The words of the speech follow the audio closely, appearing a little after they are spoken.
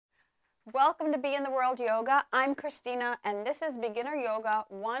Welcome to Be in the World Yoga. I'm Christina, and this is Beginner Yoga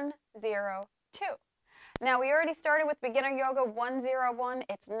 102. Now, we already started with Beginner Yoga 101.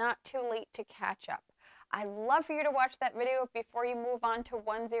 It's not too late to catch up. I'd love for you to watch that video before you move on to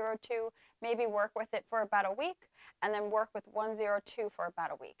 102. Maybe work with it for about a week, and then work with 102 for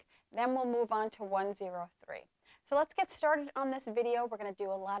about a week. Then we'll move on to 103. So let's get started on this video. We're going to do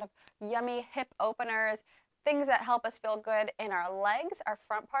a lot of yummy hip openers, things that help us feel good in our legs, our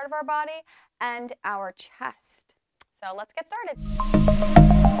front part of our body, and our chest. So let's get started.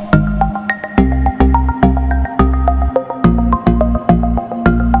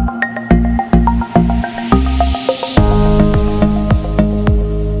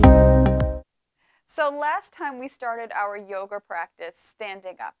 So last time we started our yoga practice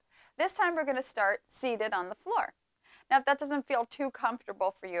standing up. This time we're going to start seated on the floor. Now, if that doesn't feel too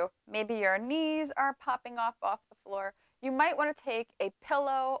comfortable for you, maybe your knees are popping off the floor, you might want to take a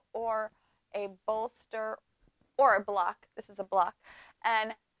pillow or a bolster or a block, this is a block,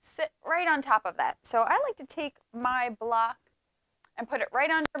 and sit right on top of that. So I like to take my block and put it right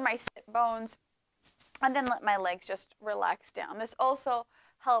under my sit bones and then let my legs just relax down. This also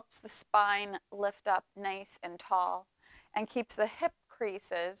helps the spine lift up nice and tall and keeps the hip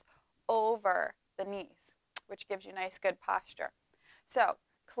creases over the knees, which gives you nice, good posture. So,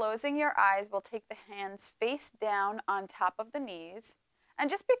 closing your eyes, we'll take the hands face down on top of the knees and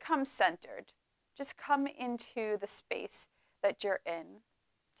just become centered. Just come into the space that you're in.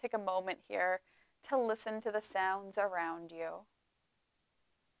 Take a moment here to listen to the sounds around you.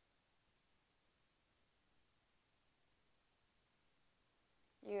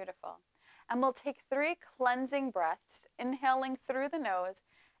 Beautiful. And we'll take 3 cleansing breaths, inhaling through the nose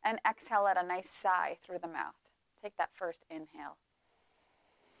and exhale at a nice sigh through the mouth. Take that first inhale.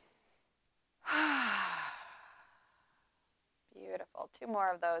 Beautiful. 2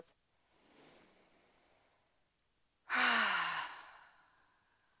 more of those.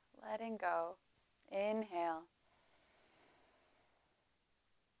 Letting go. Inhale.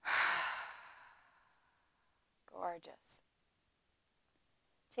 Gorgeous.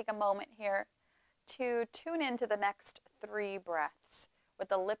 Take a moment here to tune into the next 3 breaths with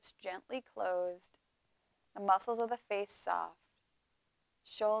the lips gently closed, the muscles of the face soft,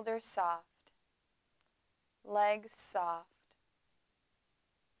 shoulders soft, legs soft.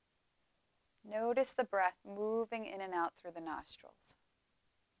 Notice the breath moving in and out through the nostrils.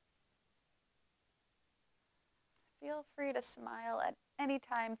 Feel free to smile at any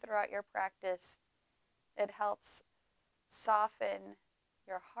time throughout your practice. It helps soften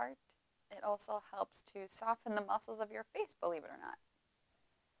your heart. It also helps to soften the muscles of your face, believe it or not.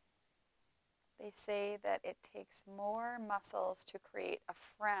 They say that it takes more muscles to create a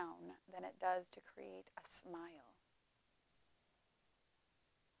frown than it does to create a smile.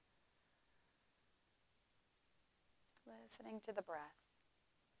 Listening to the breath.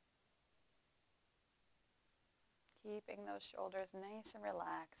 Keeping those shoulders nice and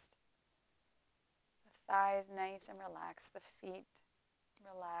relaxed. The thighs nice and relaxed. The feet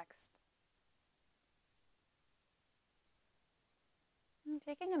relaxed. And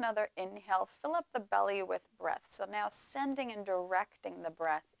taking another inhale, fill up the belly with breath. So now sending and directing the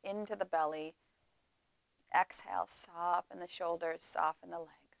breath into the belly. Exhale, soften the shoulders, soften the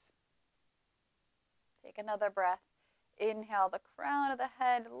legs. Take another breath. Inhale, the crown of the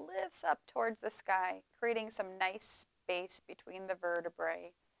head lifts up towards the sky, creating some nice space between the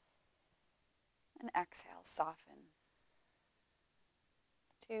vertebrae. And exhale, soften.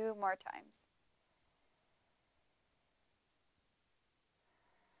 2 more times.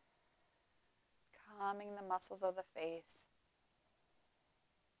 Calming the muscles of the face.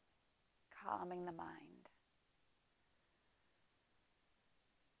 Calming the mind.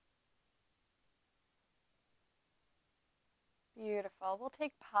 Beautiful. We'll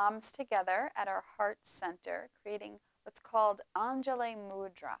take palms together at our heart center, creating what's called Anjaneyasana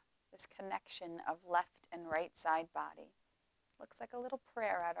mudra, this connection of left and right side body. Looks like a little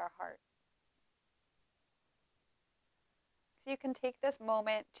prayer at our heart. So you can take this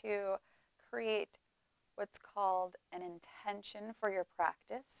moment to create what's called an intention for your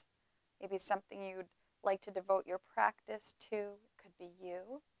practice. Maybe something you'd like to devote your practice to. It could be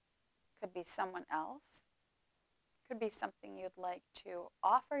you, could be someone else. Could be something you'd like to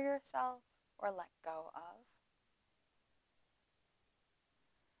offer yourself or let go of.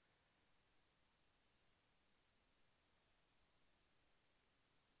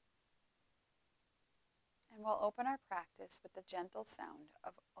 And we'll open our practice with the gentle sound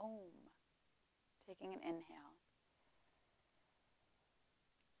of Om. Taking an inhale.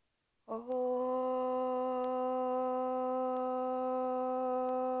 Om.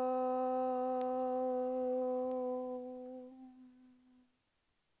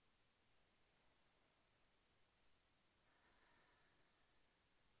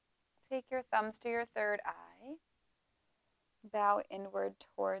 take your thumbs to your third eye. Bow inward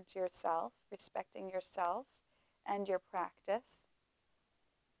towards yourself, respecting yourself and your practice.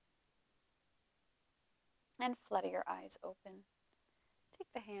 And flutter your eyes open. Take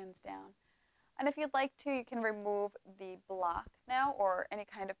the hands down. And if you'd like to, you can remove the block now or any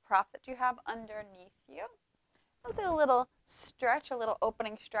kind of prop that you have underneath you. We'll do a little stretch, a little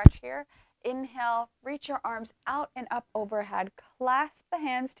opening stretch here. Inhale, reach your arms out and up overhead. Clasp the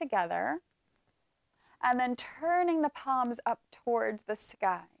hands together. And then turning the palms up towards the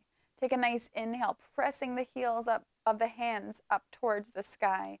sky. Take a nice inhale, pressing the heels up of the hands up towards the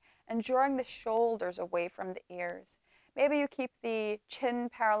sky and drawing the shoulders away from the ears. Maybe you keep the chin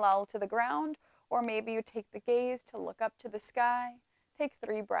parallel to the ground, or maybe you take the gaze to look up to the sky. Take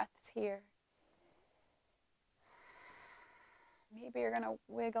 3 breaths here. Maybe you're going to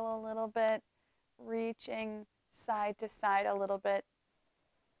wiggle a little bit, reaching side to side a little bit.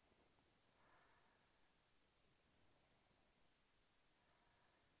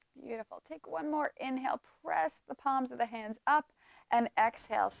 Beautiful. Take one more inhale. Press the palms of the hands up and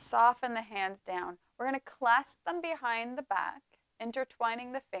exhale. Soften the hands down. We're going to clasp them behind the back,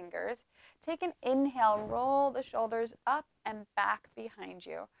 intertwining the fingers. Take an inhale. Roll the shoulders up and back behind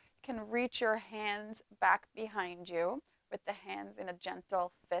you. You can reach your hands back behind you with the hands in a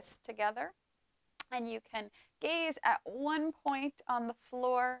gentle fist together. And you can gaze at one point on the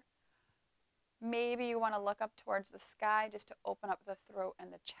floor. Maybe you want to look up towards the sky just to open up the throat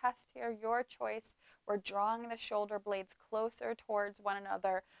and the chest here. Your choice. We're drawing the shoulder blades closer towards one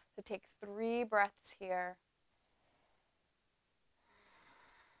another. So take 3 breaths here.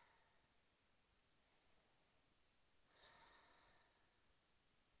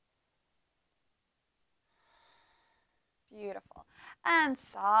 Beautiful. And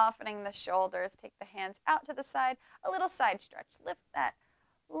softening the shoulders. Take the hands out to the side. A little side stretch. Lift that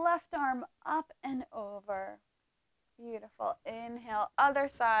left arm up and over. Beautiful. Inhale, other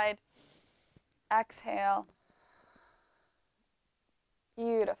side. Exhale.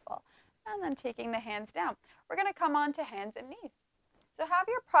 Beautiful. And then taking the hands down. We're going to come on to hands and knees. So have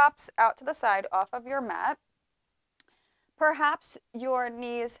your props out to the side off of your mat. Perhaps your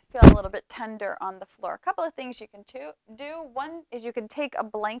knees feel a little bit tender on the floor. A couple of things you can do. One is you can take a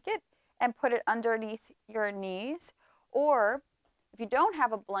blanket and put it underneath your knees. Or if you don't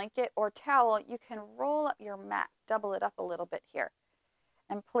have a blanket or towel, you can roll up your mat, double it up a little bit here,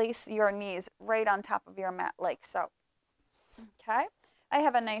 and place your knees right on top of your mat like so. Okay, I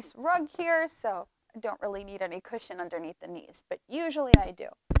have a nice rug here, so I don't really need any cushion underneath the knees, but usually I do.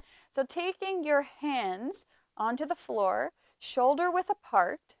 So taking your hands onto the floor, shoulder width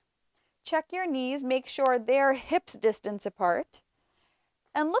apart, check your knees, make sure they're hips distance apart,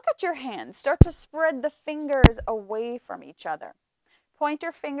 and look at your hands. Start to spread the fingers away from each other.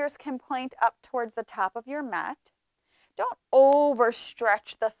 Pointer fingers can point up towards the top of your mat. Don't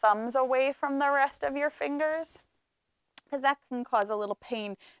overstretch the thumbs away from the rest of your fingers, because that can cause a little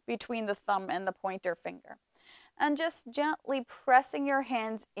pain between the thumb and the pointer finger. And just gently pressing your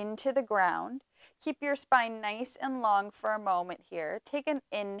hands into the ground. Keep your spine nice and long for a moment here. Take an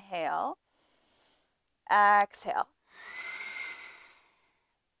inhale. Exhale.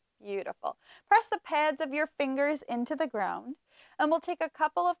 Beautiful. Press the pads of your fingers into the ground. And we'll take a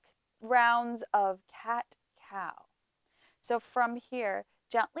couple of rounds of cat-cow. So from here,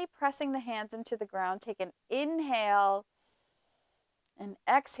 gently pressing the hands into the ground, take an inhale and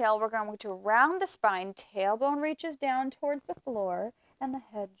exhale. We're going to round the spine. Tailbone reaches down towards the floor and the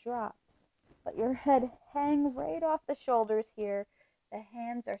head drops. Let your head hang right off the shoulders here. The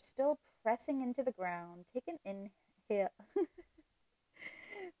hands are still pressing into the ground. Take an inhale.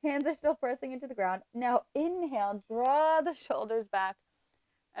 Hands are still pressing into the ground. Now inhale, draw the shoulders back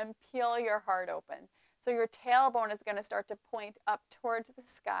and peel your heart open. So your tailbone is going to start to point up towards the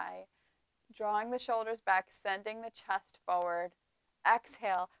sky, drawing the shoulders back, sending the chest forward.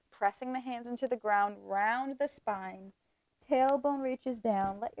 Exhale, pressing the hands into the ground, round the spine. Tailbone reaches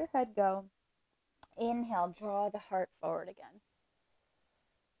down, let your head go. Inhale, draw the heart forward again.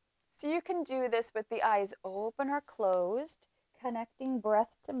 So you can do this with the eyes open or closed, connecting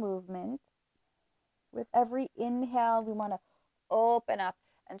breath to movement. With every inhale, we want to open up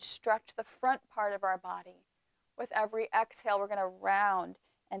and stretch the front part of our body. With every exhale, we're going to round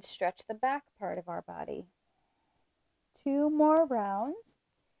and stretch the back part of our body. 2 more rounds.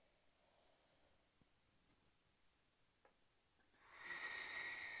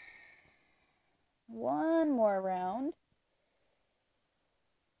 One more round.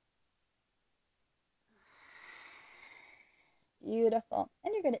 Beautiful.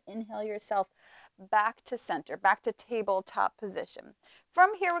 And you're going to inhale yourself back to center, back to tabletop position.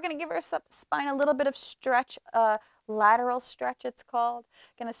 From here, we're going to give our spine a little bit of stretch, lateral stretch it's called.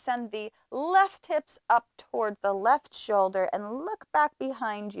 Going to send the left hips up towards the left shoulder and look back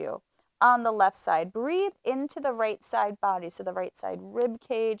behind you on the left side. Breathe into the right side body, so the right side rib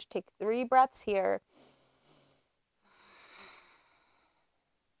cage. Take 3 breaths here.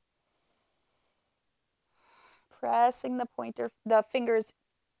 Pressing the fingers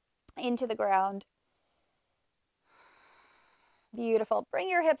into the ground. Beautiful. Bring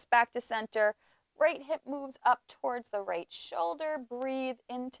your hips back to center. Right hip moves up towards the right shoulder. Breathe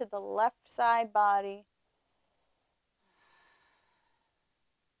into the left side body.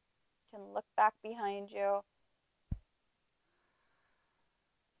 You can look back behind you.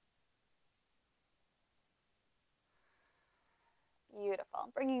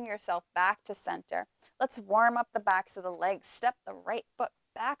 Beautiful. Bringing yourself back to center. Let's warm up the backs of the legs. Step the right foot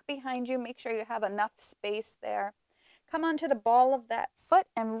back behind you. Make sure you have enough space there. Come onto the ball of that foot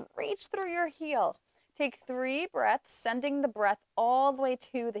and reach through your heel. Take 3 breaths, sending the breath all the way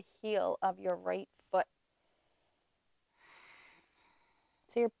to the heel of your right foot.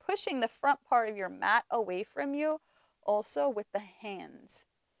 So you're pushing the front part of your mat away from you, also with the hands.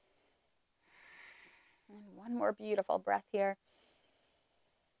 And one more beautiful breath here.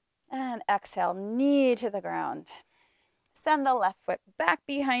 And exhale, knee to the ground. Send the left foot back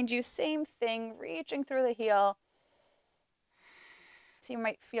behind you. Same thing, reaching through the heel. So you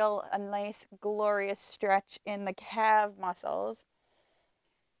might feel a nice, glorious stretch in the calf muscles.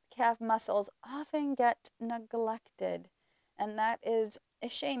 Calf muscles often get neglected, and that is a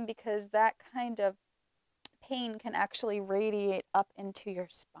shame because that kind of pain can actually radiate up into your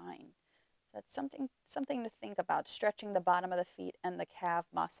spine. That's something to think about, stretching the bottom of the feet and the calf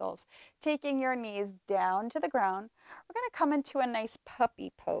muscles. Taking your knees down to the ground, we're going to come into a nice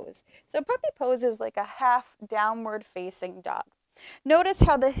puppy pose. So puppy pose is like a half downward facing dog. Notice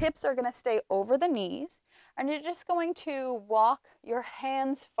how the hips are going to stay over the knees, and you're just going to walk your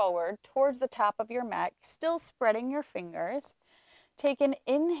hands forward towards the top of your mat, still spreading your fingers. Take an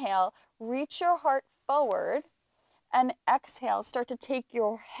inhale, reach your heart forward, and exhale, start to take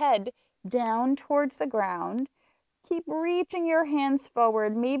your head down towards the ground. Keep reaching your hands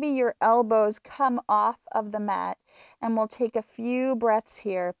forward. Maybe your elbows come off of the mat, and we'll take a few breaths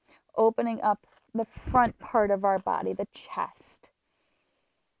here, opening up the front part of our body, the chest.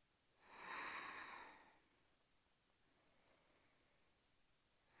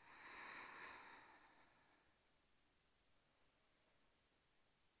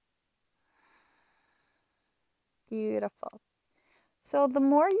 Beautiful. So the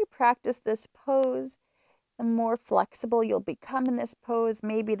more you practice this pose, the more flexible you'll become in this pose.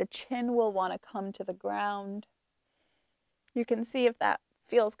 Maybe the chin will want to come to the ground. You can see if that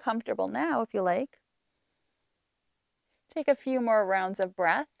feels comfortable now, if you like. Take a few more rounds of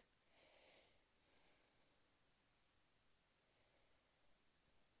breath.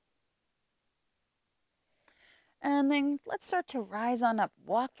 And then let's start to rise on up.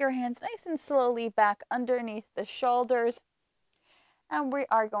 Walk your hands nice and slowly back underneath the shoulders. And we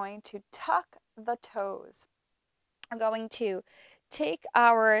are going to tuck the toes. We're going to take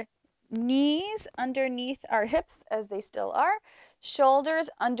our knees underneath our hips as they still are.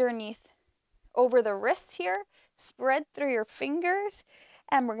 Shoulders underneath over the wrists here. Spread through your fingers.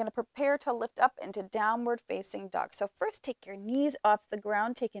 And we're going to prepare to lift up into downward facing dog. So first take your knees off the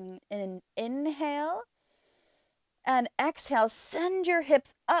ground. Taking an inhale. And exhale, send your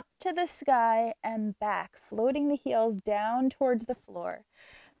hips up to the sky and back, floating the heels down towards the floor.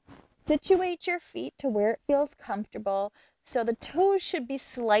 Situate your feet to where it feels comfortable. So the toes should be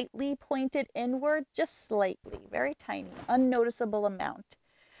slightly pointed inward, just slightly, very tiny, unnoticeable amount.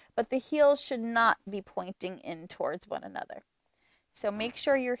 But the heels should not be pointing in towards one another. So make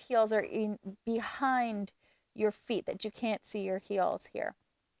sure your heels are behind your feet, that you can't see your heels here.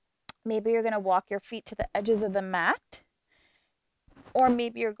 Maybe you're going to walk your feet to the edges of the mat, or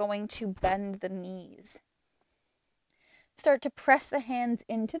maybe you're going to bend the knees. Start to press the hands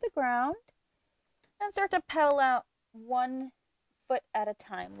into the ground and start to pedal out one foot at a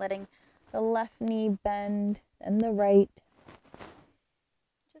time, letting the left knee bend and the right.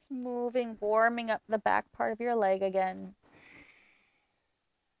 Just moving, warming up the back part of your leg again.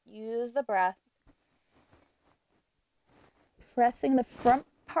 Use the breath. Pressing the front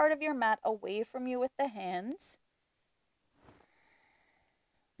part of your mat away from you with the hands.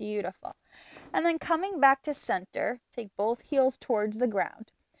 Beautiful. And then coming back to center, take both heels towards the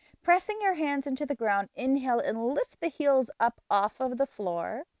ground. Pressing your hands into the ground, inhale and lift the heels up off of the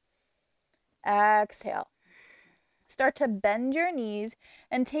floor. Exhale. Start to bend your knees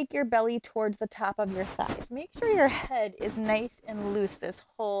and take your belly towards the top of your thighs. Make sure your head is nice and loose this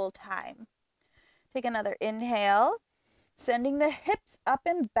whole time. Take another inhale, sending the hips up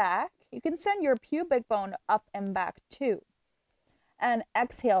and back. You can send your pubic bone up and back too. And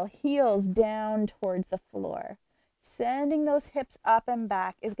exhale, heels down towards the floor. Sending those hips up and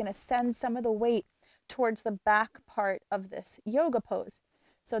back is going to send some of the weight towards the back part of this yoga pose.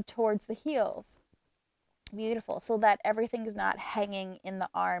 So towards the heels. Beautiful, so that everything is not hanging in the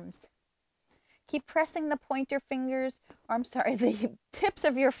arms. Keep pressing the the tips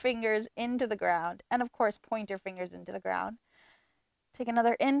of your fingers into the ground. And of course, point your fingers into the ground. Take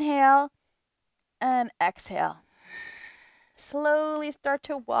another inhale and exhale. Slowly start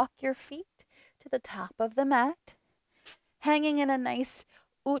to walk your feet to the top of the mat, hanging in a nice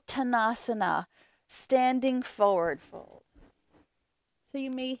Uttanasana, standing forward fold. So you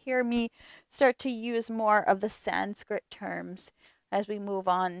may hear me start to use more of the Sanskrit terms as we move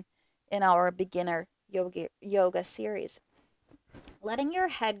on in our beginner yoga series. Letting your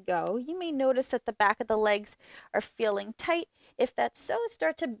head go, you may notice that the back of the legs are feeling tight. If that's so,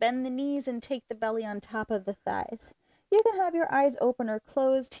 start to bend the knees and take the belly on top of the thighs. You can have your eyes open or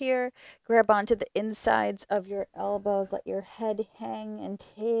closed here. Grab onto the insides of your elbows. Let your head hang and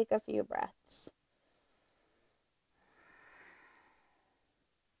take a few breaths.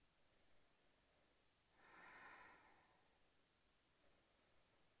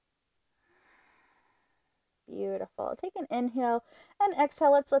 Beautiful. Take an inhale and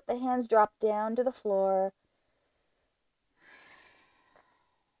exhale. Let's let the hands drop down to the floor.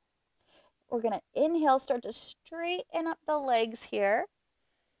 We're going to inhale, start to straighten up the legs here.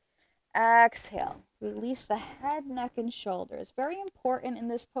 Exhale. Release the head, neck, and shoulders. Very important in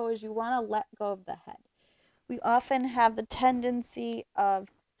this pose, you want to let go of the head. We often have the tendency of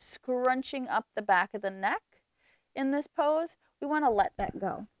scrunching up the back of the neck in this pose. We want to let that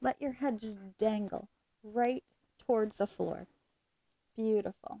go. Let your head just dangle right towards the floor.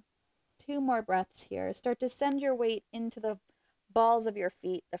 Beautiful. 2 more breaths here. Start to send your weight into the balls of your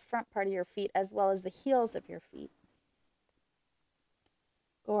feet, the front part of your feet, as well as the heels of your feet.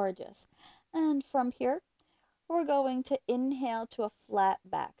 Gorgeous. And from here, we're going to inhale to a flat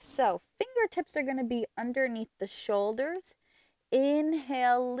back. So fingertips are going to be underneath the shoulders.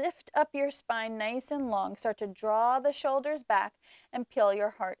 Inhale, lift up your spine nice and long. Start to draw the shoulders back and peel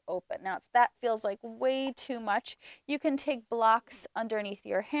your heart open. Now, if that feels like way too much, you can take blocks underneath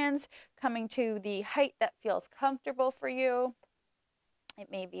your hands, coming to the height that feels comfortable for you. It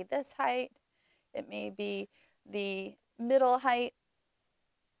may be this height. It may be the middle height.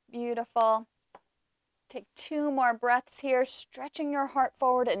 Beautiful. Take 2 more breaths here, stretching your heart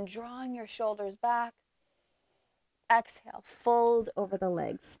forward and drawing your shoulders back. Exhale, fold over the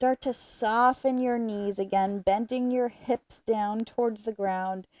legs. Start to soften your knees again, bending your hips down towards the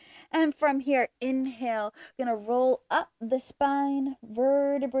ground. And from here, inhale, gonna roll up the spine,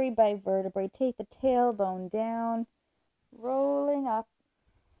 vertebrae by vertebrae. Take the tailbone down, rolling up.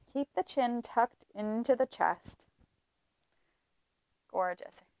 Keep the chin tucked into the chest.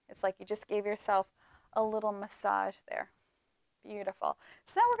 Gorgeous. It's like you just gave yourself a little massage there. Beautiful.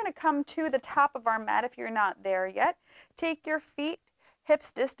 So now we're going to come to the top of our mat if you're not there yet. Take your feet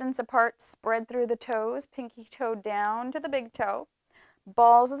hips distance apart, spread through the toes, pinky toe down to the big toe.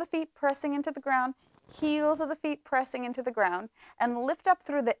 Balls of the feet pressing into the ground, heels of the feet pressing into the ground, and lift up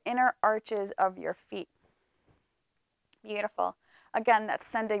through the inner arches of your feet. Beautiful. Again, that's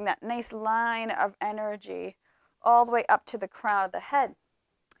sending that nice line of energy all the way up to the crown of the head.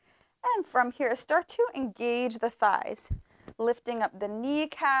 And from here, start to engage the thighs. Lifting up the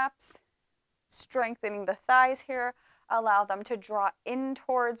kneecaps, strengthening the thighs here. Allow them to draw in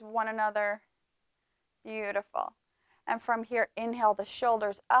towards one another. Beautiful. And from here, inhale the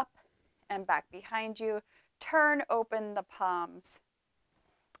shoulders up and back behind you. Turn open the palms.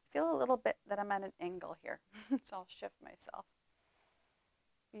 Feel a little bit that I'm at an angle here, so I'll shift myself.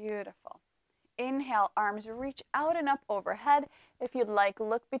 Beautiful. Inhale, arms reach out and up overhead. If you'd like,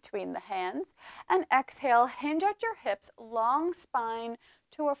 look between the hands. And exhale, hinge at your hips, long spine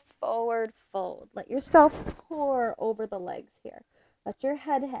to a forward fold. Let yourself pour over the legs here. Let your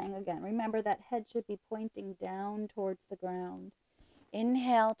head hang again. Remember that head should be pointing down towards the ground.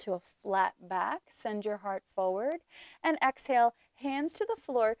 Inhale to a flat back, send your heart forward, and exhale, hands to the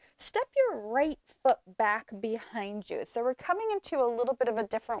floor. Step your right foot back behind you. So we're coming into a little bit of a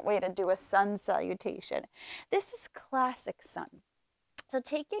different way to do a sun salutation. This is classic sun. So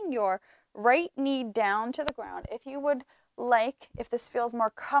taking your right knee down to the ground, if you would like, if this feels more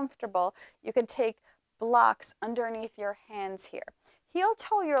comfortable, you can take blocks underneath your hands here. Heel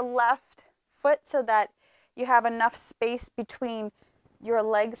toe your left foot so that you have enough space between your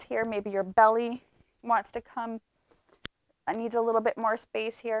legs here. Maybe your belly wants to come, needs a little bit more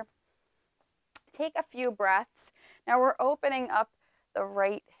space here. Take a few breaths. Now we're opening up the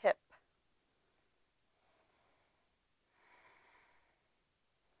right hip.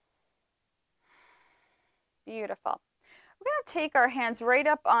 Beautiful. We're going to take our hands right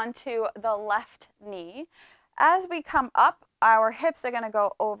up onto the left knee. As we come up, our hips are going to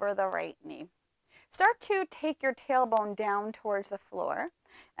go over the right knee. Start to take your tailbone down towards the floor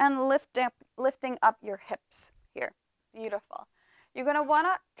and lifting up your hips here. Beautiful. You're going to want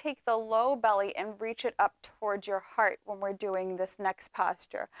to take the low belly and reach it up towards your heart when we're doing this next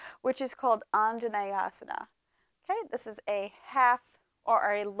posture, which is called Anjaneyasana. Okay, this is a half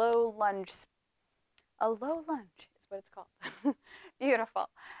or a low lunge. A low lunge is what it's called. Beautiful.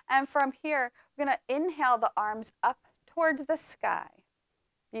 And from here, we're going to inhale the arms up towards the sky.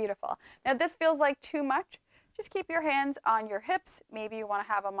 Beautiful. Now, if this feels like too much, just keep your hands on your hips. Maybe you want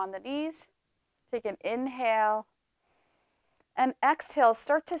to have them on the knees. Take an inhale. And exhale,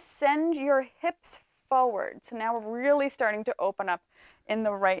 start to send your hips forward. So now we're really starting to open up in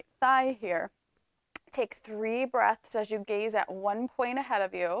the right thigh here. Take 3 breaths as you gaze at one point ahead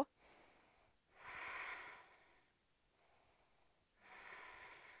of you.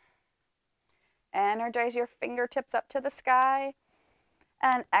 Energize your fingertips up to the sky.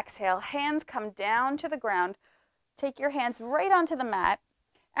 And exhale, hands come down to the ground. Take your hands right onto the mat.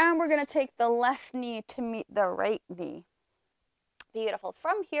 And we're going to take the left knee to meet the right knee. Beautiful.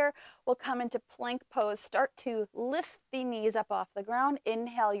 From here, we'll come into plank pose. Start to lift the knees up off the ground.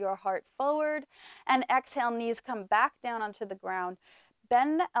 Inhale your heart forward. And exhale, knees come back down onto the ground.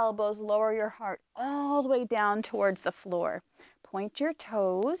 Bend the elbows, lower your heart all the way down towards the floor. Point your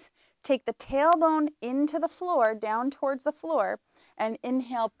toes. Take the tailbone into the floor, down towards the floor. And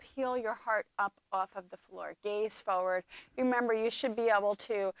inhale, peel your heart up off of the floor. Gaze forward. Remember, you should be able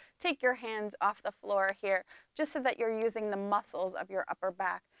to take your hands off the floor here, just so that you're using the muscles of your upper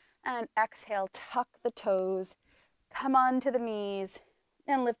back. And exhale, tuck the toes, come onto the knees,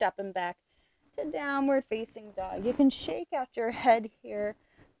 and lift up and back to downward facing dog. You can shake out your head here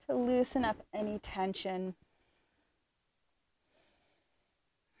to loosen up any tension.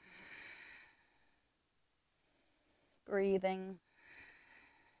 Breathing.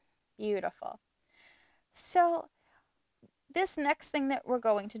 Beautiful. So this next thing that we're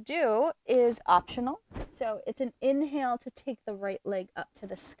going to do is optional. So it's an inhale to take the right leg up to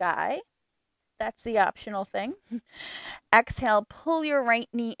the sky. That's the optional thing. Exhale, pull your right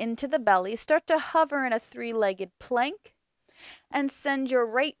knee into the belly. Start to hover in a 3-legged plank and send your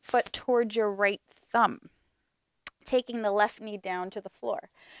right foot towards your right thumb, taking the left knee down to the floor.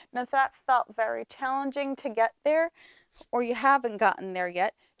 Now, if that felt very challenging to get there, or you haven't gotten there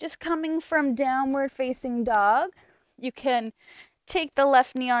yet, just coming from downward facing dog, you can take the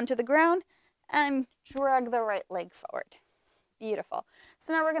left knee onto the ground and drag the right leg forward. Beautiful.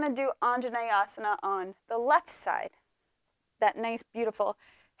 So now we're going to do Anjaneyasana on the left side. That nice, beautiful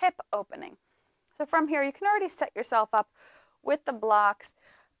hip opening. So from here, you can already set yourself up with the blocks,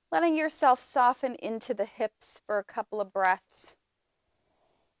 letting yourself soften into the hips for a couple of breaths.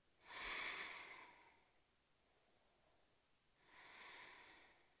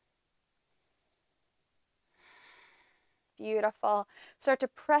 Beautiful. Start to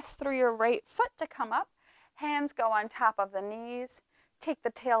press through your right foot to come up. Hands go on top of the knees. Take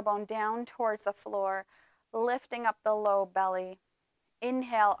the tailbone down towards the floor, lifting up the low belly.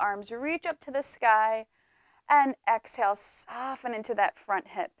 Inhale, arms reach up to the sky. And exhale, soften into that front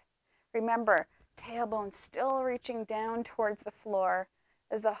hip. Remember, tailbone still reaching down towards the floor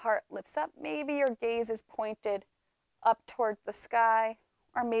as the heart lifts up. Maybe your gaze is pointed up towards the sky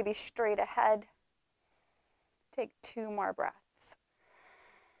or maybe straight ahead. Take 2 more breaths.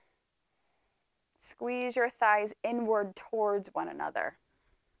 Squeeze your thighs inward towards one another,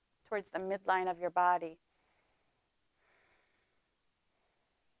 towards the midline of your body.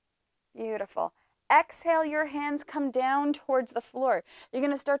 Beautiful. Exhale, your hands come down towards the floor. You're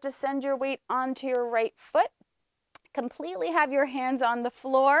going to start to send your weight onto your right foot. Completely have your hands on the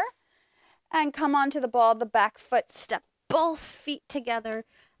floor and come onto the ball of the back foot. Step both feet together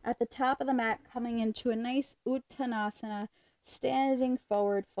at the top of the mat, coming into a nice Uttanasana, standing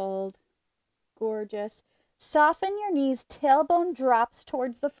forward fold. Gorgeous. Soften your knees, tailbone drops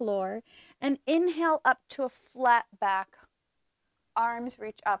towards the floor, and inhale up to a flat back. Arms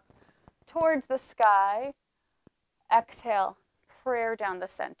reach up towards the sky. Exhale, prayer down the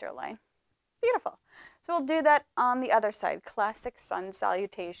center line. Beautiful. So we'll do that on the other side. Classic sun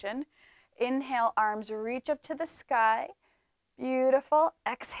salutation. Inhale, arms reach up to the sky. Beautiful.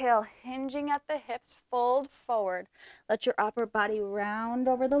 Exhale, hinging at the hips, fold forward. Let your upper body round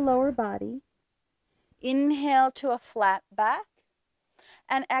over the lower body. Inhale to a flat back.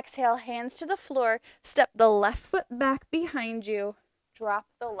 And exhale, hands to the floor. Step the left foot back behind you. Drop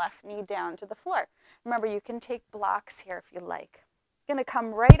the left knee down to the floor. Remember, you can take blocks here if you like. Going to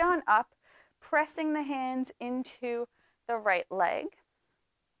come right on up, pressing the hands into the right leg.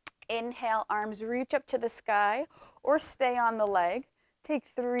 Inhale, arms reach up to the sky or stay on the leg. Take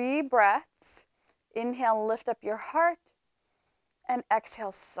 3 breaths. Inhale, lift up your heart. And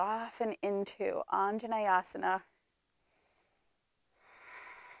exhale, soften into Anjaneyasana.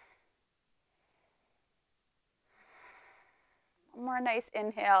 One more nice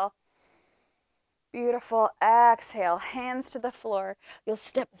inhale. Beautiful. Exhale, hands to the floor. You'll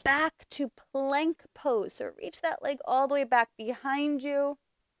step back to plank pose. So reach that leg all the way back behind you.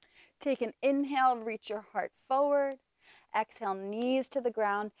 Take an inhale, reach your heart forward. Exhale, knees to the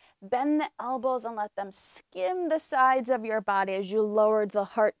ground. Bend the elbows and let them skim the sides of your body as you lower the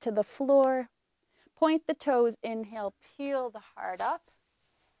heart to the floor. Point the toes. Inhale, peel the heart up.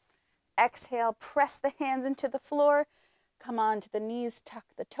 Exhale, press the hands into the floor. Come on to the knees, tuck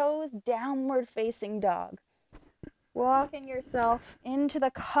the toes, downward facing dog. Walking yourself into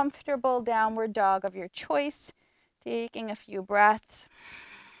the comfortable downward dog of your choice. Taking a few breaths.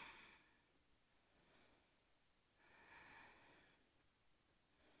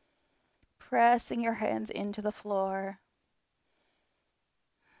 Pressing your hands into the floor.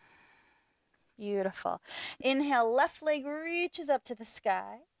 Beautiful. Inhale, left leg reaches up to the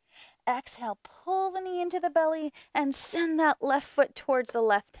sky. Exhale, pull the knee into the belly and send that left foot towards the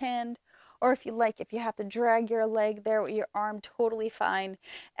left hand. Or if you like, if you have to drag your leg there with your arm, totally fine.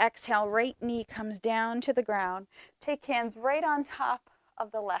 Exhale, right knee comes down to the ground. Take hands right on top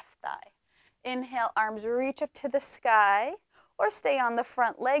of the left thigh. Inhale, arms reach up to the sky or stay on the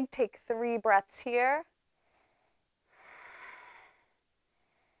front leg. Take 3 breaths here.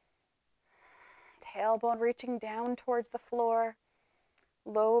 Tailbone reaching down towards the floor.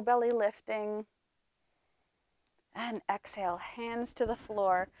 Low belly lifting. And exhale, hands to the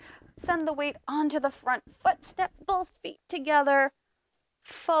floor. Send the weight onto the front foot. Step both feet together.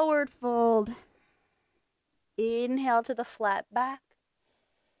 Forward fold. Inhale to the flat back.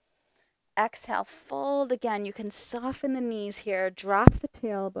 Exhale, fold again. You can soften the knees here. Drop the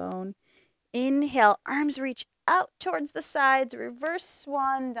tailbone. Inhale, arms reach out towards the sides. Reverse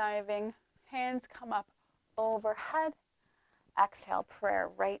swan diving. Hands come up overhead. Exhale, prayer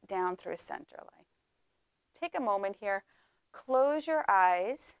right down through center line. Take a moment here. Close your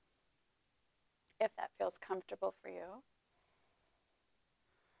eyes if that feels comfortable for you.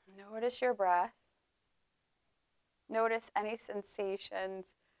 Notice your breath. Notice any sensations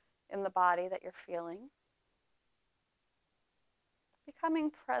in the body that you're feeling. Becoming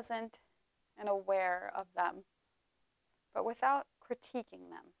present and aware of them, but without critiquing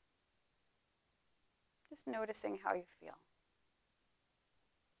them. Just noticing how you feel.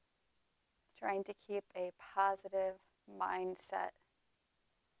 Trying to keep a positive mindset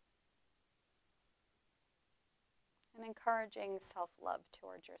and encouraging self-love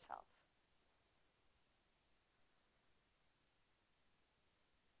towards yourself.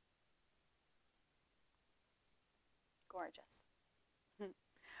 Gorgeous.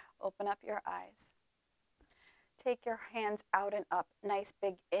 Open up your eyes. Take your hands out and up. Nice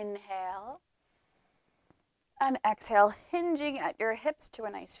big inhale. And exhale, hinging at your hips to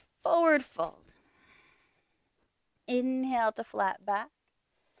a nice forward fold. Inhale to flat back.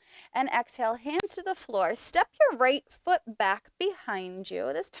 And exhale, hands to the floor. Step your right foot back behind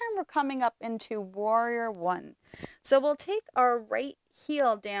you. This time we're coming up into warrior 1. So we'll take our right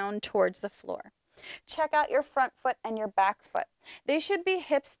heel down towards the floor. Check out your front foot and your back foot. They should be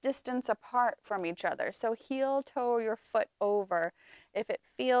hips distance apart from each other. So heel toe your foot over if it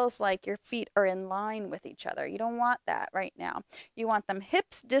feels like your feet are in line with each other. You don't want that right now. You want them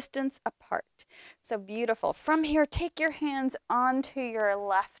hips distance apart. So beautiful. From here, take your hands onto your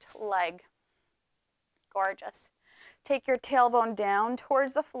left leg. Gorgeous. Take your tailbone down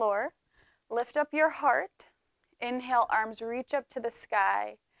towards the floor. Lift up your heart. Inhale, arms reach up to the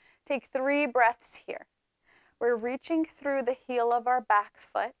sky. Take 3 breaths here. We're reaching through the heel of our back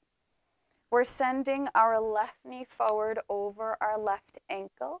foot. We're sending our left knee forward over our left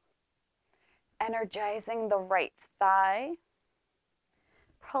ankle, energizing the right thigh,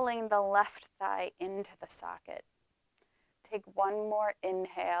 pulling the left thigh into the socket. Take 1 more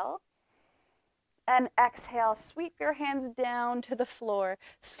inhale. And exhale, sweep your hands down to the floor.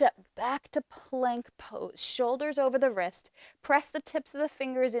 Step back to plank pose. Shoulders over the wrist. Press the tips of the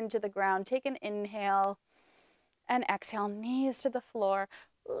fingers into the ground. Take an inhale. And exhale, knees to the floor.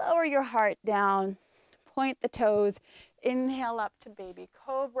 Lower your heart down. Point the toes. Inhale up to baby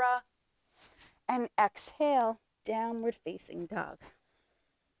cobra. And exhale, downward facing dog.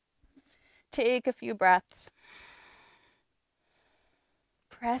 Take a few breaths.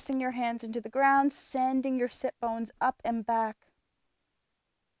 Pressing your hands into the ground, sending your sit bones up and back.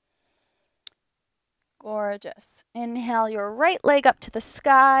 Gorgeous. Inhale your right leg up to the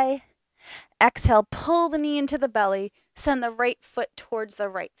sky. Exhale, pull the knee into the belly. Send the right foot towards the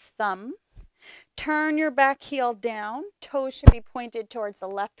right thumb. Turn your back heel down. Toes should be pointed towards the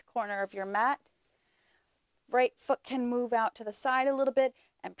left corner of your mat. Right foot can move out to the side a little bit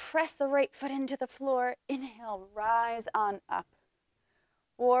and press the right foot into the floor. Inhale, rise on up.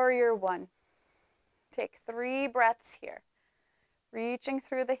 Warrior one. Take 3 breaths here. Reaching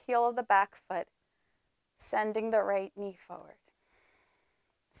through the heel of the back foot, sending the right knee forward.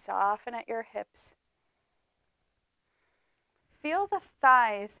 Soften at your hips. Feel the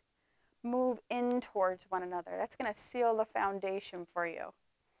thighs move in towards one another. That's going to seal the foundation for you.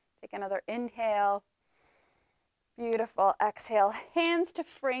 Take another inhale. Beautiful. Exhale. Hands to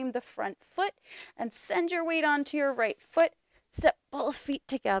frame the front foot and send your weight onto your right foot. Step both feet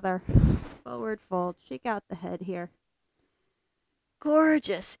together. Forward fold. Shake out the head here.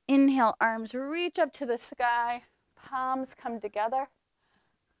 Gorgeous. Inhale, arms reach up to the sky. Palms come together.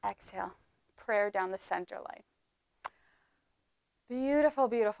 Exhale. Prayer down the center line. Beautiful,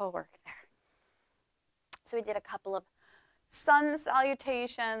 beautiful work there. So we did a couple of sun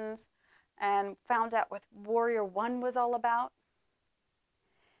salutations and found out what Warrior One was all about.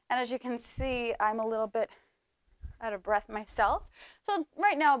 And as you can see, I'm a little bit out of breath myself. So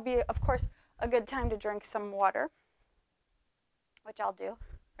right now would be, of course, a good time to drink some water, which I'll do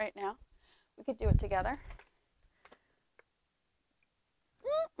right now. We could do it together.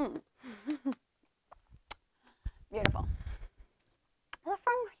 Beautiful. So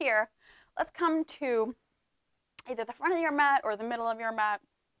from here, let's come to either the front of your mat or the middle of your mat.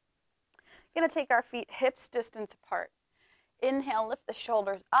 Going to take our feet hips distance apart. Inhale, lift the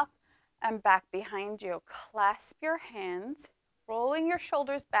shoulders up and back behind you. Clasp your hands, rolling your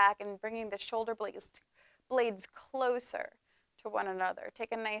shoulders back and bringing the shoulder blades closer to one another.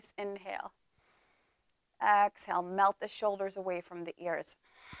 Take a nice inhale. Exhale, melt the shoulders away from the ears.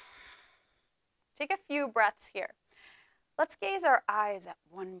 Take a few breaths here. Let's gaze our eyes at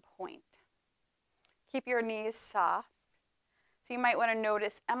one point. Keep your knees soft. So you might want to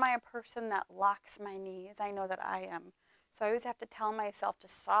notice, am I a person that locks my knees? I know that I am. So I always have to tell myself to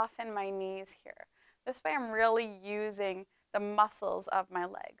soften my knees here. This way I'm really using the muscles of my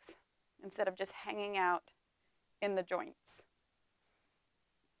legs instead of just hanging out in the joints.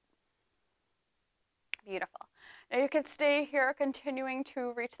 Beautiful. Now you could stay here continuing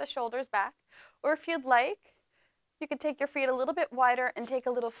to reach the shoulders back, or if you'd like, you could take your feet a little bit wider and take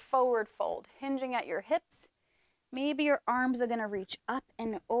a little forward fold, hinging at your hips. Maybe your arms are going to reach up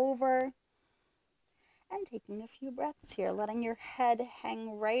and over. And taking a few breaths here, letting your head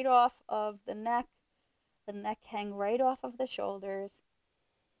hang right off of the neck hang right off of the shoulders.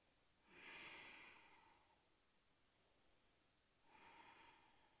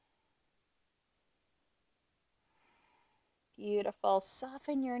 Beautiful.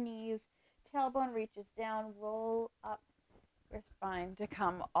 Soften your knees. Tailbone reaches down. Roll up your spine to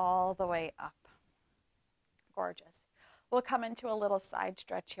come all the way up. Gorgeous. We'll come into a little side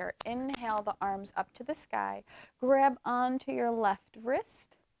stretch here. Inhale the arms up to the sky. Grab onto your left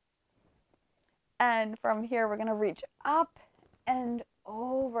wrist. And from here, we're going to reach up and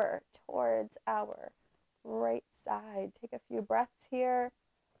over towards our right side. Take a few breaths here.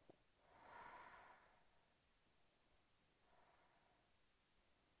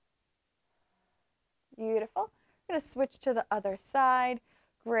 Beautiful. We're going to switch to the other side,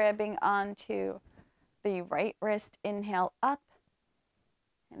 grabbing onto the right wrist. Inhale up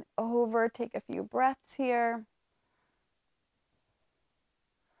and over. Take a few breaths here.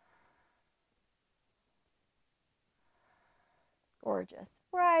 Gorgeous.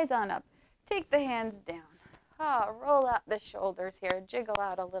 Rise on up. Take the hands down. Roll out the shoulders here. Jiggle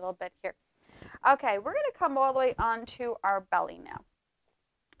out a little bit here. Okay, we're going to come all the way onto our belly now.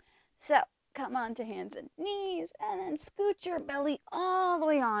 So come onto hands and knees and then scoot your belly all the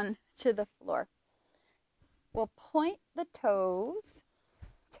way on to the floor. We'll point the toes.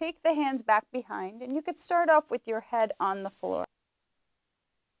 Take the hands back behind, and you could start off with your head on the floor.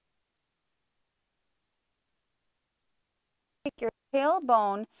 Take your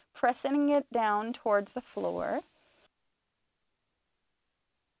tailbone, pressing it down towards the floor.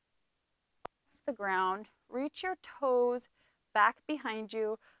 The ground. Reach your toes back behind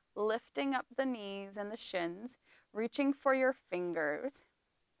you, lifting up the knees and the shins. reaching for your fingers.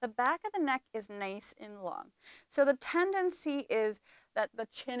 The back of the neck is nice and long. So the tendency is that the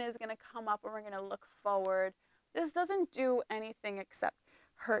chin is going to come up and we're going to look forward. This doesn't do anything except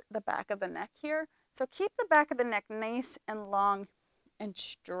hurt the back of the neck here. So keep the back of the neck nice and long and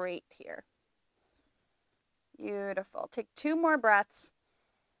straight here. Beautiful. Take 2 more breaths.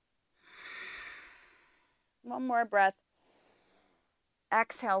 1 more breath.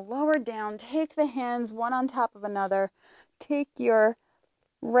 Exhale, lower down. Take the hands one on top of another. Take your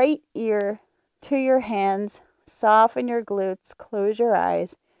right ear to your hands. Soften your glutes. Close your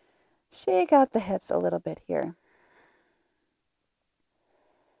eyes. Shake out the hips a little bit here.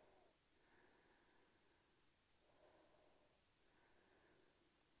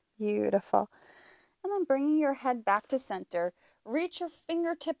 Beautiful. And then bringing your head back to center. Reach your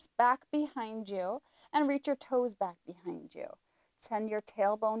fingertips back behind you and reach your toes back behind you. Send your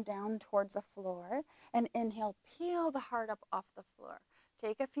tailbone down towards the floor and inhale, peel the heart up off the floor.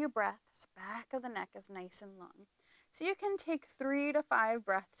 Take a few breaths. Back of the neck is nice and long. So you can take 3 to 5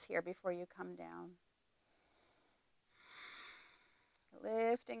 breaths here before you come down.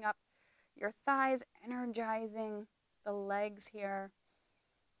 Lifting up your thighs, energizing the legs here.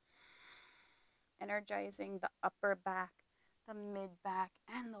 Energizing the upper back, the mid back,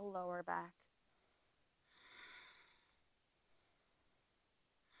 and the lower back.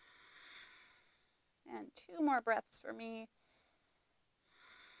 And 2 more breaths for me.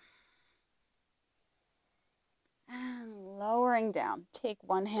 And lowering down. Take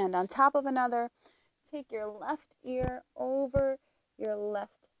one hand on top of another. Take your left ear over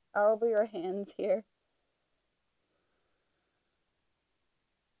your hands here.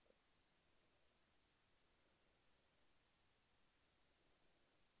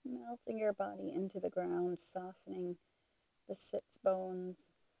 Melting your body into the ground, softening the sits bones,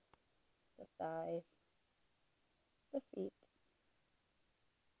 the thighs, the feet.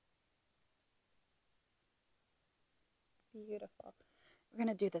 Beautiful. We're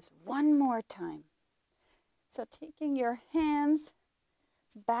going to do this one more time. So taking your hands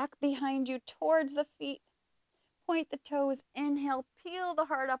back behind you towards the feet, point the toes, inhale, peel the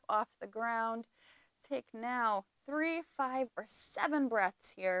heart up off the ground. Take now 3, 5, or 7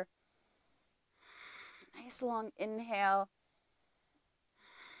 breaths here. Nice long inhale.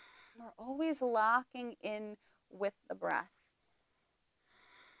 We're always locking in with the breath.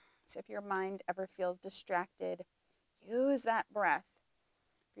 So if your mind ever feels distracted, use that breath.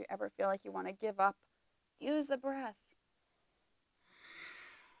 If you ever feel like you want to give up, use the breath.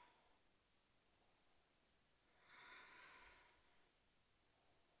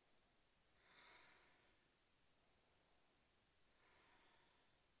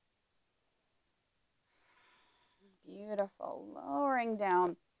 Beautiful. Lowering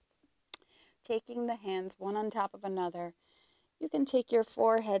down. Taking the hands one on top of another. You can take your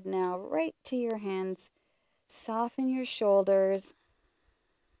forehead now right to your hands. Soften your shoulders.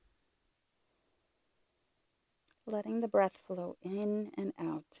 Letting the breath flow in and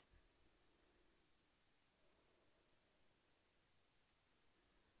out.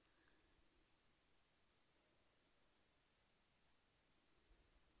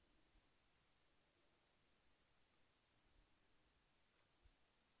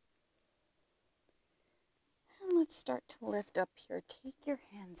 And let's start to lift up here. Take your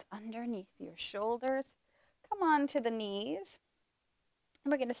hands underneath your shoulders. Come on to the knees.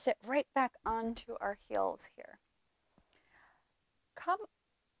 And we're going to sit right back onto our heels here. Come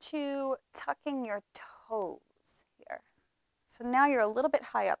to tucking your toes here. So now you're a little bit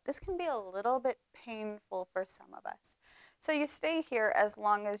high up. This can be a little bit painful for some of us. So you stay here as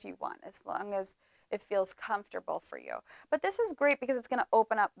long as you want, as long as it feels comfortable for you. But this is great because it's going to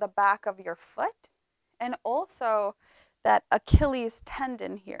open up the back of your foot and also that Achilles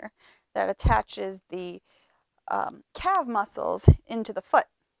tendon here that attaches the calf muscles into the foot.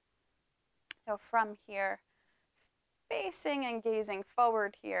 So from here, facing and gazing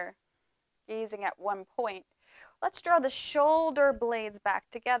forward here, gazing at one point. Let's draw the shoulder blades back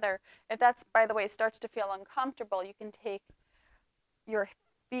together. If that's, by the way, starts to feel uncomfortable, you can take your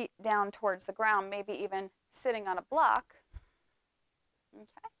feet down towards the ground, maybe even sitting on a block.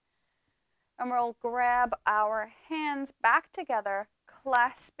 Okay. And we'll grab our hands back together,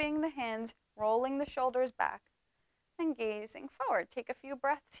 clasping the hands, rolling the shoulders back, and gazing forward. Take a few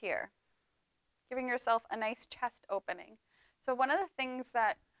breaths here, giving yourself a nice chest opening. So one of the things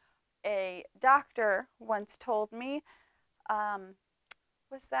that a doctor once told me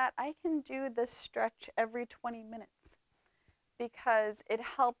was that I can do this stretch every 20 minutes because it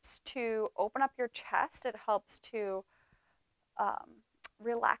helps to open up your chest. It helps to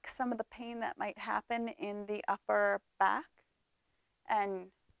relax some of the pain that might happen in the upper back and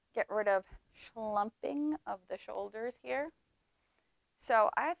get rid of slumping of the shoulders here. So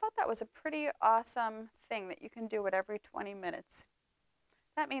I thought that was a pretty awesome thing that you can do it every 20 minutes.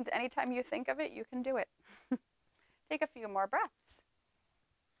 That means anytime you think of it, you can do it. Take a few more breaths.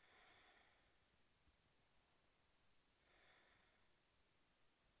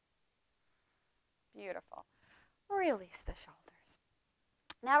 Beautiful. Release the shoulders.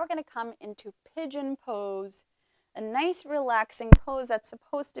 Now we're going to come into pigeon pose, a nice relaxing pose that's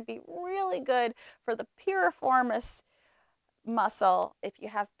supposed to be really good for the piriformis muscle. If you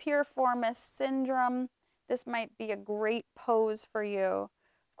have piriformis syndrome, this might be a great pose for you.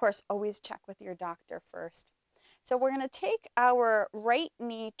 Of course, always check with your doctor first. So we're going to take our right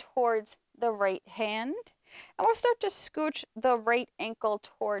knee towards the right hand, and we'll start to scooch the right ankle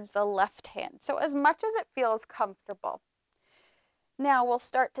towards the left hand. So as much as it feels comfortable. Now we'll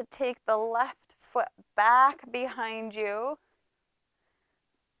start to take the left foot back behind you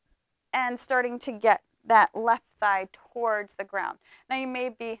and starting to get that left thigh towards the ground. Now you may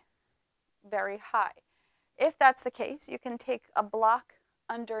be very high. If that's the case, you can take a block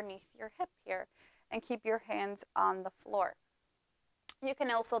underneath your hip here and keep your hands on the floor. You can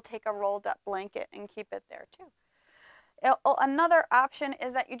also take a rolled up blanket and keep it there too. Another option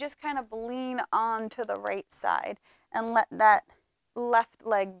is that you just kind of lean on to the right side and let that left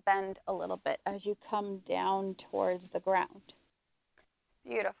leg bend a little bit as you come down towards the ground.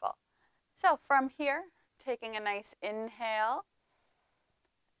 Beautiful. So from here, taking a nice inhale,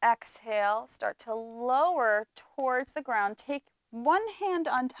 exhale, start to lower towards the ground. Take one hand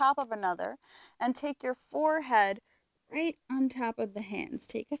on top of another and take your forehead right on top of the hands.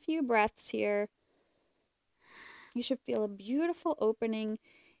 Take a few breaths here. You should feel a beautiful opening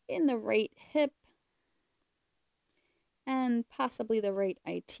in the right hip and possibly the right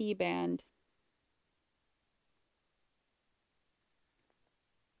IT band.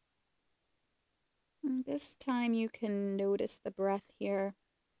 And this time you can notice the breath here.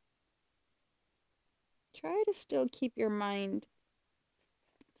 Try to still keep your mind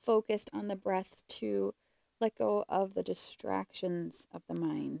focused on the breath to let go of the distractions of the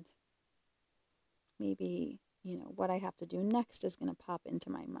mind. Maybe, what I have to do next is going to pop into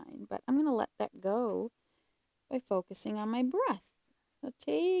my mind, but I'm going to let that go by focusing on my breath. So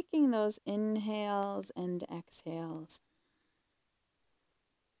taking those inhales and exhales.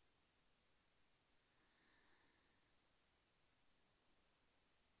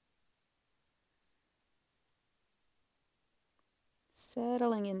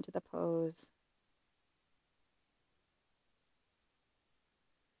 Settling into the pose.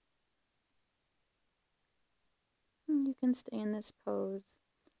 You can stay in this pose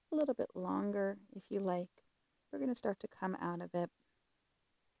a little bit longer if you like. We're going to start to come out of it.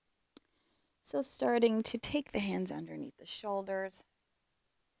 So starting to take the hands underneath the shoulders.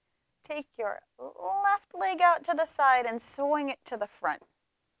 Take your left leg out to the side and swing it to the front.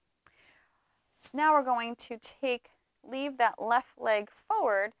 Now we're going to leave that left leg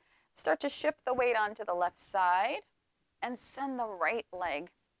forward, start to shift the weight onto the left side, and send the right leg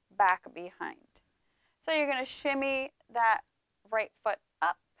back behind. So you're going to shimmy that right foot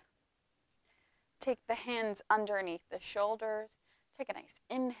up. Take the hands underneath the shoulders. Take a nice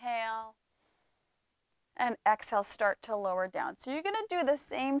inhale. And exhale, start to lower down. So you're going to do the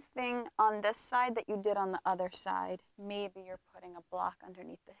same thing on this side that you did on the other side. Maybe you're putting a block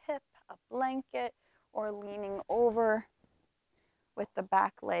underneath the hip, a blanket, or leaning over with the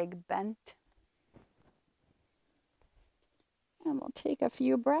back leg bent. And we'll take a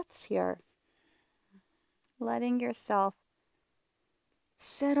few breaths here, letting yourself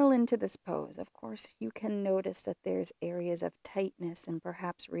settle into this pose. Of course, you can notice that there's areas of tightness and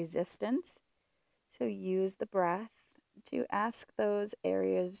perhaps resistance. So use the breath to ask those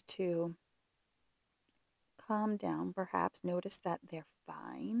areas to calm down. Perhaps notice that they're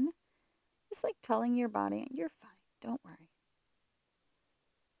fine. It's like telling your body, you're fine, don't worry.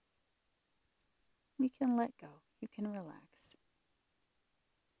 You can let go. You can relax.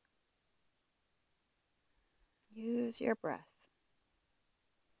 Use your breath.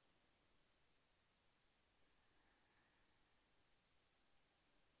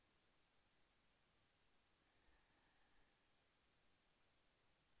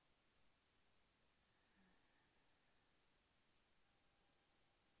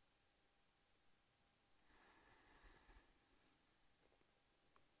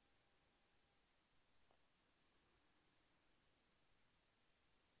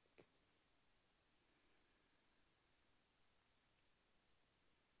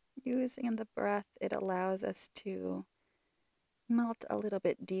 Using the breath, it allows us to Melt a little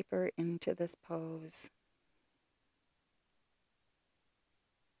bit deeper into this pose.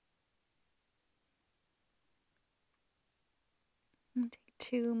 And take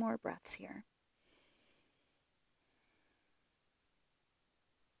 2 more breaths here.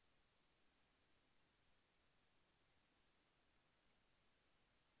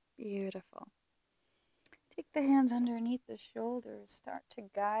 Beautiful. Take the hands underneath the shoulders. Start to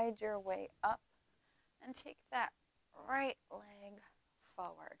guide your way up and take that right leg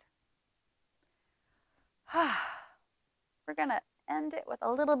forward. We're going to end it with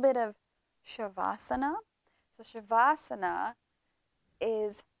a little bit of Shavasana. So Shavasana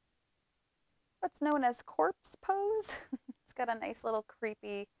is what's known as corpse pose. It's got a nice little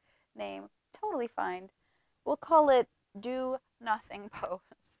creepy name. Totally fine. We'll call it do nothing pose.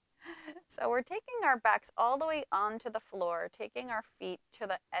 So we're taking our backs all the way onto the floor, taking our feet to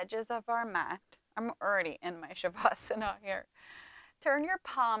the edges of our mat. I'm already in my Shavasana here. Turn your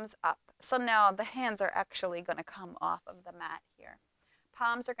palms up. So now the hands are actually going to come off of the mat here.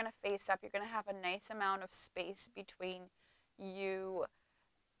 Palms are going to face up. You're going to have a nice amount of space between you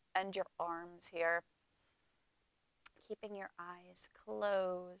and your arms here. Keeping your eyes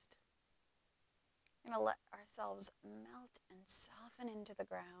closed. We're going to let ourselves melt and soften into the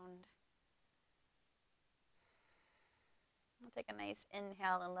ground. We'll take a nice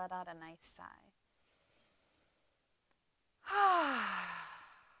inhale and let out a nice sigh.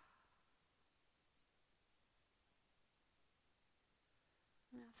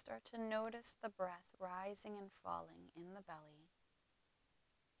 Now start to notice the breath rising and falling in the belly.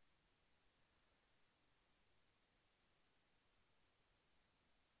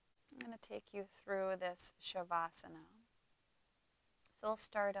 I'm going to take you through this Shavasana. So we'll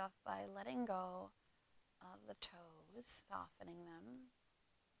start off by letting go of the toes, softening them,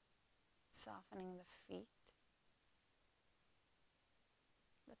 softening the feet,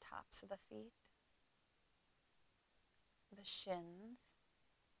 the tops of the feet, the shins,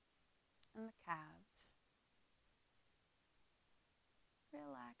 and the calves.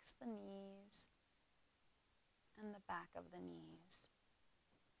 Relax the knees and the back of the knees,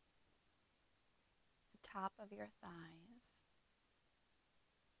 the top of your thighs,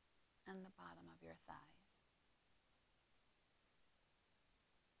 and the bottom of your thighs.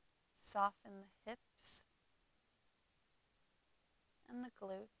 Soften the hips and the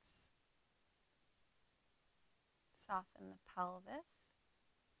glutes. Soften the pelvis,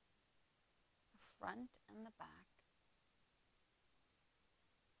 the front and the back.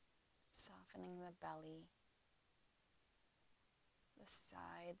 Softening the belly, the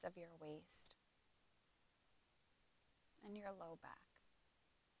sides of your waist, and your low back.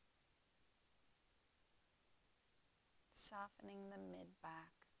 Softening the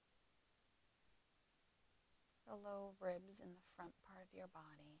mid-back, the low ribs in the front part of your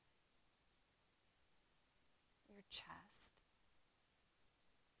body, your chest,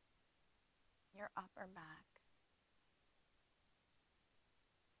 your upper back,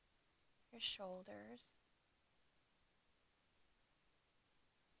 your shoulders,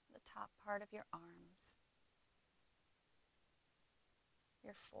 the top part of your arms,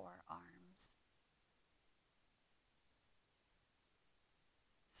 your forearms.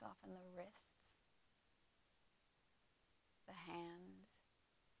 Soften the wrists, the hands,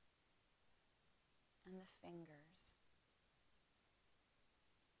 and the fingers.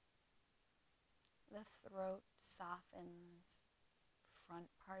 The throat softens, front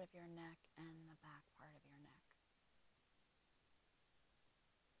part of your neck and the back part of your neck.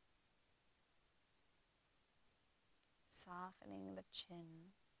 Softening the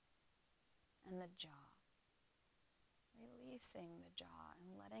chin and the jaw. Releasing the jaw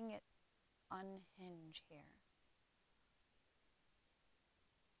and letting it unhinge here.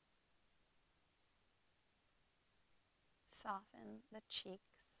 Soften the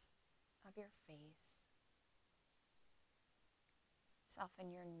cheeks of your face.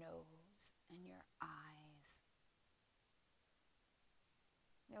 Soften your nose and your eyes.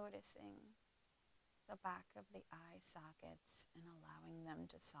 Noticing the back of the eye sockets and allowing them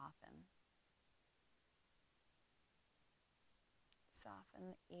to soften. Soften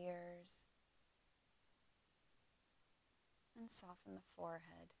the ears and soften the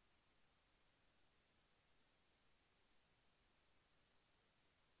forehead.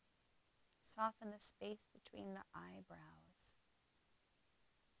 Soften the space between the eyebrows.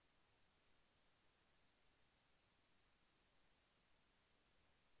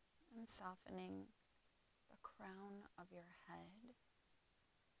 And softening the crown of your head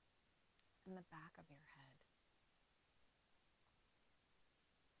and the back of your head.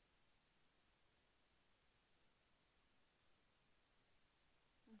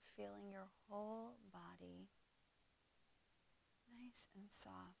 feeling your whole body nice and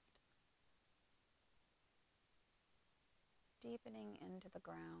soft, deepening into the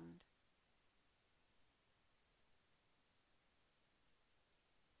ground.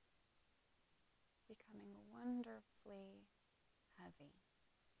 Becoming wonderfully heavy.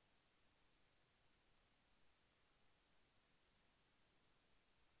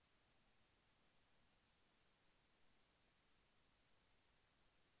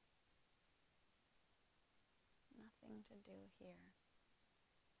 Nothing to do here.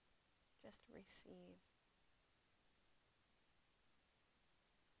 Just receive.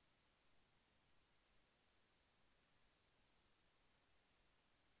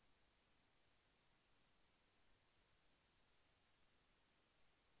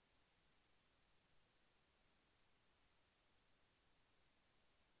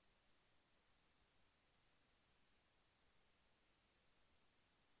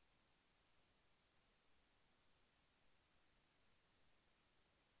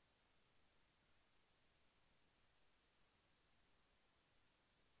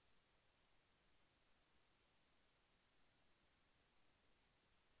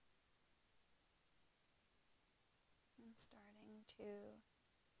 And starting to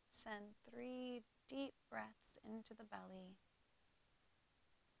send 3 deep breaths into the belly,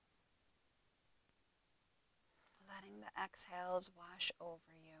 letting the exhales wash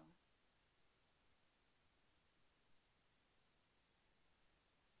over you.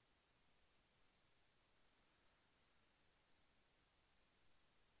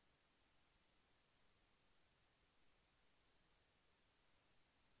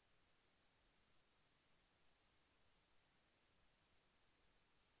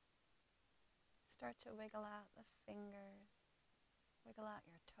 Start to wiggle out the fingers, wiggle out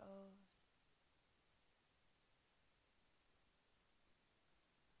your toes.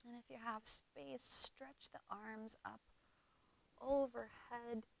 And if you have space, stretch the arms up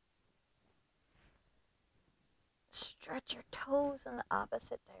overhead. Stretch your toes in the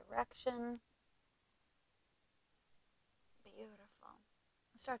opposite direction. Beautiful.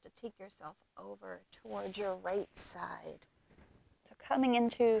 Start to take yourself over towards your right side. So coming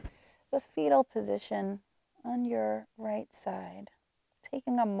into the fetal position on your right side,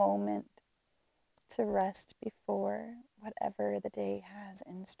 taking a moment to rest before whatever the day has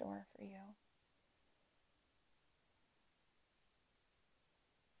in store for you.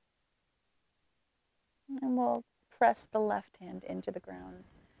 And we'll press the left hand into the ground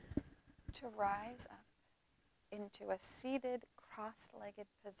to rise up into a seated, cross-legged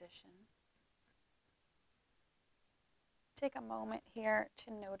position. Take a moment here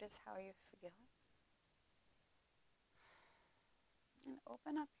to notice how you feel. And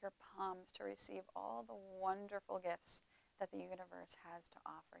open up your palms to receive all the wonderful gifts that the universe has to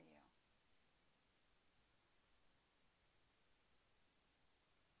offer you.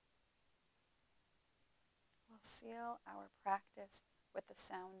 We'll seal our practice with the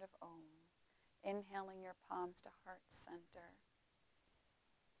sound of Om, inhaling your palms to heart center.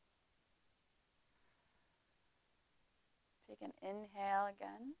 Take an inhale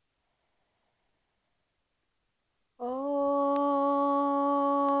again.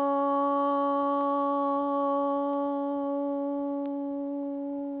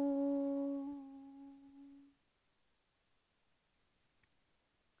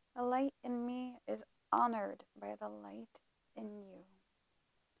 The light in me is honored by the light in you.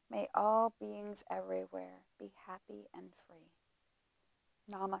 May all beings everywhere be happy and free.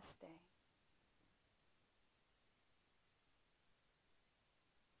 Namaste.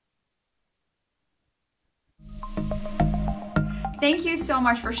 Thank you so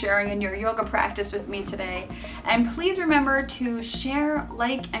much for sharing in your yoga practice with me today. And please remember to share,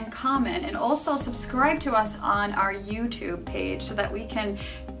 like, and comment, and also subscribe to us on our YouTube page so that we can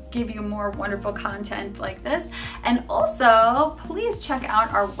give you more wonderful content like this. And also, please check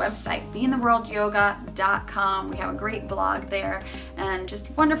out our website, beintheworldyoga.com. We have a great blog there and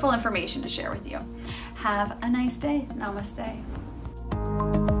just wonderful information to share with you. Have a nice day. Namaste.